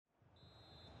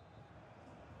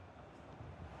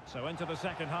So into the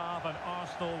second half, and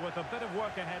Arsenal with a bit of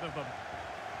work ahead of them.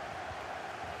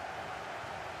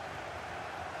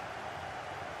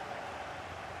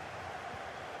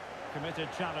 Committed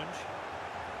challenge.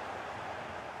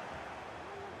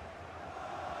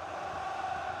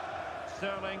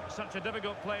 Sterling, such a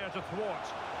difficult player to thwart.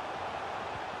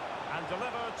 And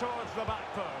deliver towards the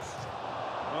back post.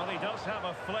 Well, he does have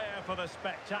a flair for the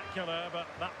spectacular, but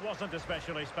that wasn't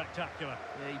especially spectacular.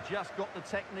 Yeah, he just got the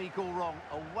technique all wrong.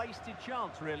 A wasted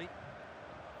chance, really.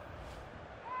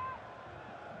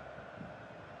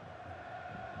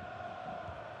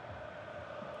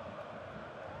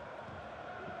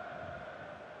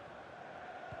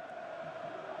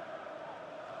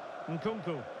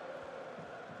 Nkunku.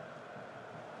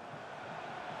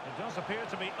 It does appear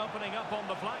to be opening up on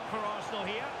the flank for Arsenal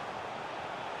here.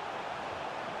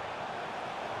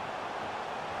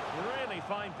 Really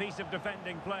fine piece of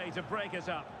defending play to break us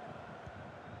up.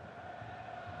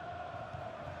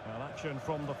 Well, action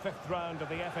from the fifth round of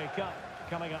the FA Cup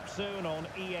coming up soon on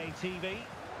EA TV.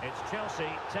 It's Chelsea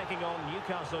taking on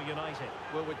Newcastle United.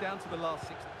 Well, we're down to the last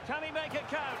 6. Can he make it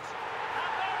count?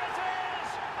 And there it is!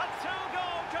 A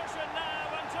two-goal cushion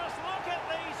now, and just look at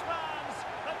these fans.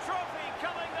 The trophy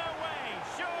coming their way,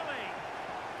 surely.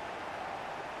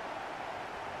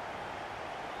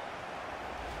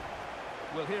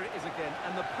 Well, here it is again,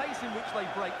 and the pace in which they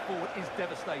break forward is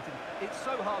devastating. It's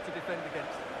so hard to defend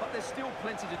against, but there's still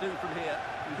plenty to do from here.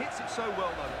 He hits it so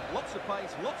well, though. Lots of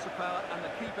pace, lots of power, and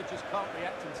the keeper just can't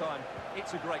react in time.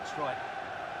 It's a great strike.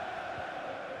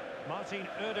 Martin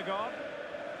Ødegaard.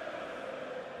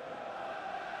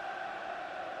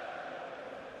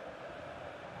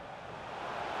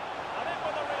 And in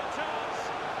with a real chance.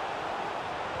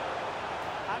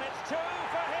 And it's 2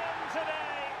 for him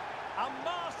today. A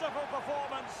masterful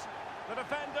performance. The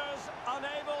defenders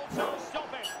unable to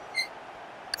stop it.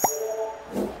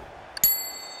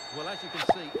 Well, as you can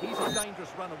see, he's a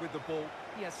dangerous runner with the ball.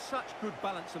 He has such good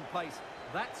balance and pace.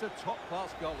 That's a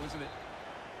top-class goal, isn't it?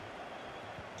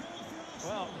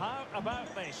 Well, how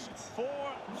about this? 4-3.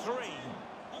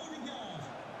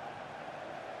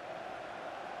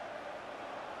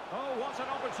 Oh, what an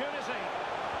opportunity.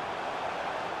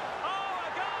 Oh,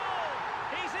 a goal!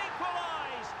 He's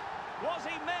equalised. Was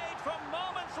he made from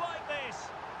moments like this?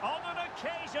 On an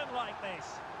occasion like this?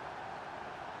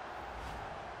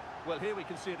 Well, here we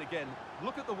can see it again.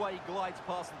 Look at the way he glides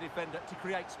past the defender to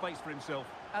create space for himself.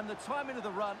 And the timing of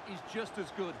the run is just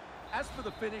as good. As for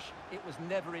the finish, it was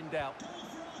never in doubt.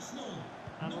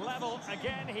 And level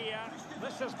again here.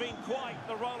 This has been quite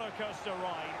the roller coaster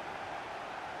ride.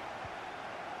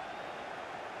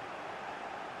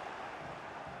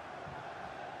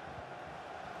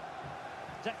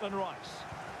 Declan Rice.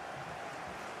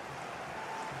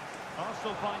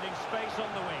 Arsenal finding space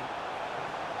on the wing.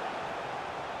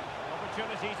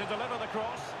 Opportunity to deliver the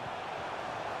cross.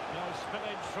 No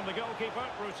spillage from the goalkeeper.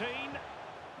 Routine.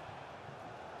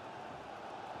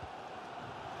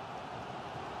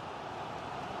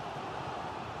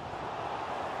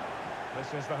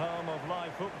 This is the home of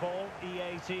live football,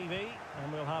 EA TV,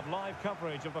 and we'll have live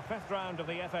coverage of the fifth round of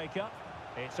the FA Cup.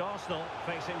 It's Arsenal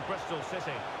facing Bristol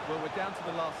City. Well, we're down to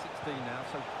the last 16 now,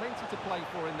 so plenty to play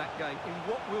for in that game, in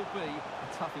what will be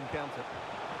a tough encounter.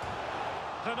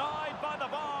 Denied by the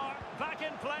bar. Back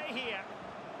in play here.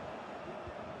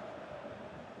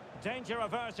 Danger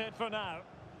averted for now.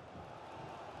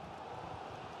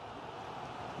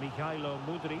 Mikhailo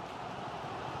Mudryk.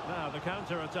 Now the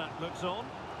counter-attack looks on.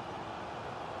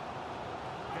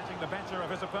 Getting the better of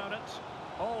his opponent.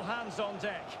 All hands on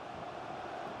deck.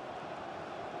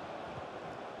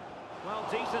 Well,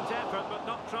 decent effort, but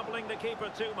not troubling the keeper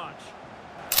too much.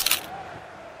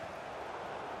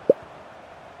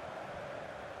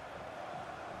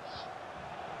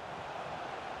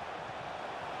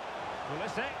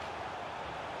 Pulisic.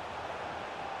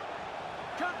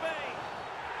 Could be.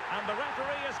 And the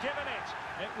referee has given it.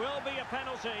 It will be a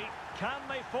penalty. Can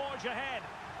they forge ahead?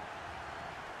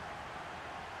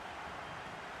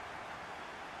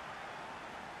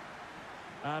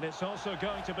 And it's also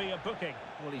going to be a booking.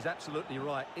 Well, he's absolutely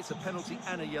right. It's a penalty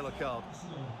and a yellow card.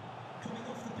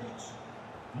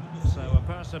 So a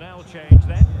personnel change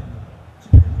then.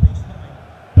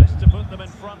 This to put them in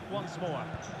front once more.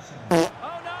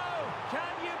 Oh no!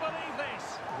 Can you believe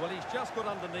this? Well, he's just got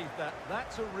underneath that.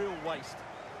 That's a real waste.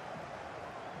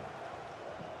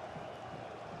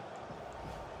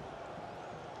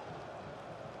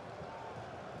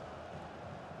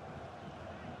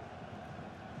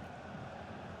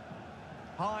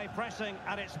 High pressing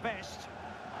at its best.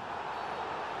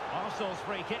 Arsenal's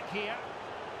free kick here.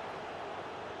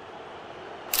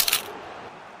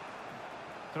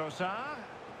 Trossard.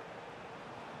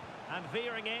 And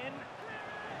veering in.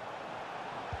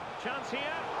 Chance here.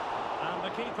 And the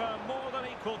keeper more than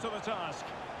equal to the task.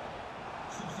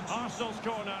 Arsenal's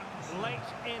corner late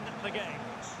in the game.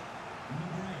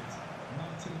 Number 8,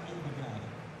 Martin Odegaard.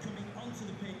 Coming onto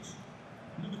the pitch,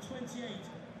 number 28,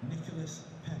 Nicolas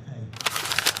Pepe.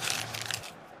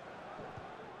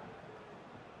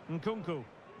 Nkunku.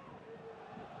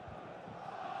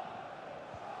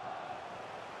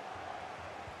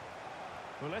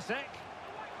 Pulisic.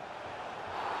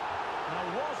 Now,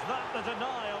 was that the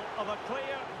denial of a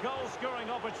clear goal-scoring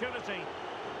opportunity?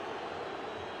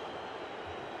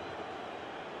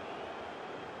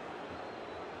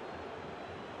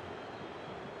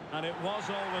 And it was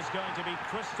always going to be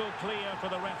crystal clear for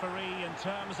the referee in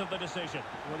terms of the decision.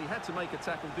 Well, he had to make a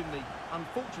tackle, didn't he?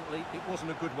 Unfortunately, it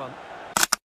wasn't a good one.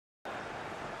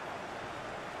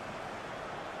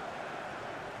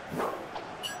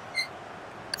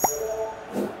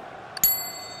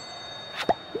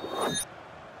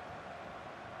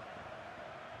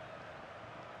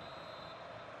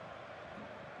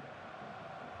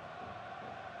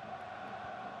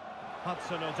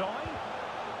 Hudson-Odoi.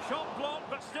 Shot blocked,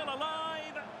 but still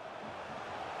alive.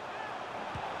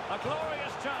 A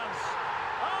glorious chance.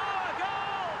 Oh, a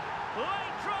goal!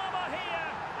 Late drama here,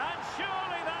 and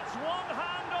surely that's one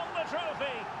hand on the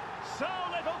trophy. So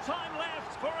little time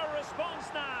left for a response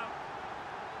now.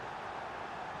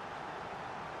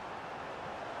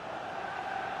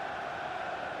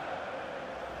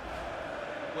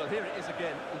 Well, here it is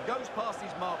again. He goes past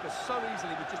his marker so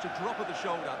easily with just a drop of the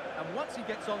shoulder. And once he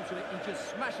gets onto it, he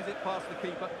just smashes it past the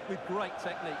keeper with great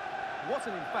technique. What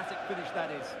an emphatic finish that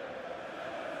is.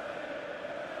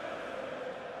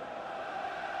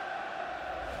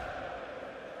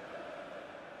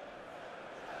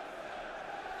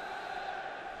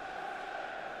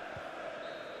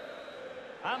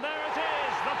 And there it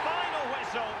is, the final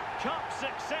whistle. Cup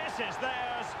success is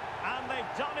theirs, and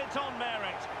they've done it on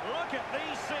merit. Look at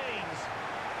these scenes.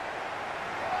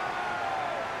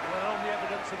 Well, on the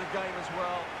evidence of the game as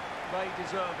well, they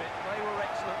deserve it. They were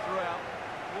excellent throughout.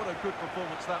 What a good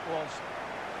performance that was.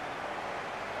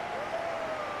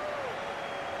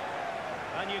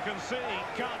 And you can see,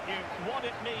 can't you, what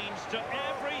it means to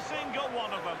every single one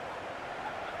of them.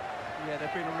 Yeah,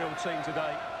 they've been a real team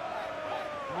today.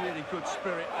 Really good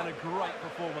spirit and a great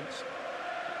performance.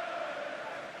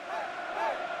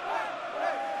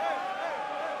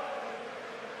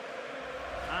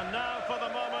 And now for the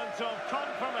moment of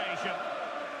confirmation,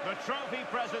 the trophy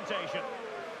presentation.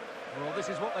 Well, this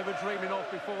is what they were dreaming of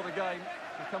before the game,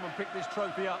 to come and pick this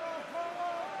trophy up.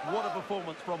 What a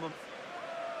performance from them.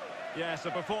 Yes,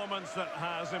 a performance that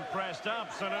has impressed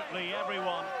absolutely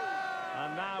everyone.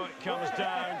 And now it comes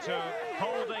down to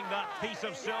holding that piece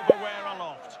of silverware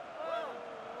aloft.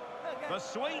 The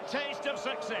sweet taste of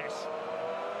success.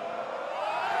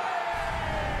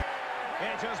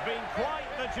 It has been quite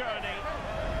the journey,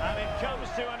 and it comes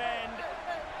to an end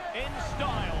in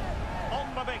style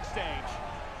on the big stage.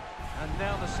 And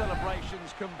now the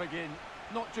celebrations can begin.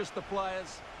 Not just the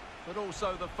players, but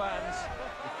also the fans,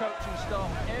 the coaching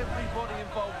staff, everybody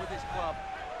involved with this club.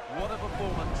 What a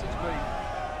performance it's been.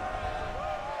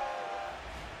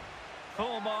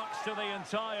 Full marks to the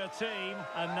entire team,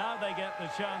 and now they get the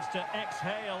chance to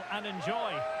exhale and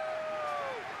enjoy.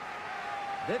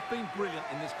 They've been brilliant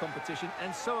in this competition,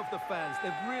 and so have the fans.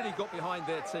 They've really got behind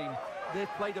their team. They've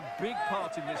played a big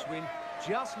part in this win.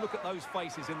 Just look at those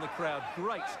faces in the crowd.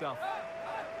 Great stuff.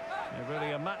 Yeah,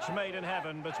 really a match made in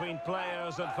heaven between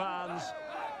players and fans.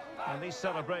 And these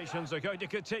celebrations are going to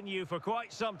continue for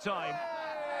quite some time.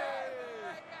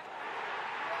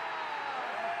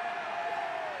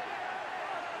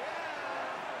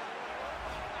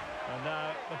 And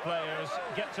now the players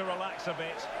get to relax a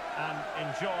bit and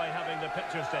enjoy having the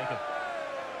pictures taken.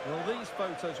 Well, these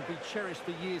photos will be cherished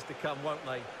for years to come, won't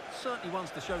they? Certainly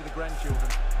ones to show the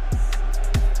grandchildren.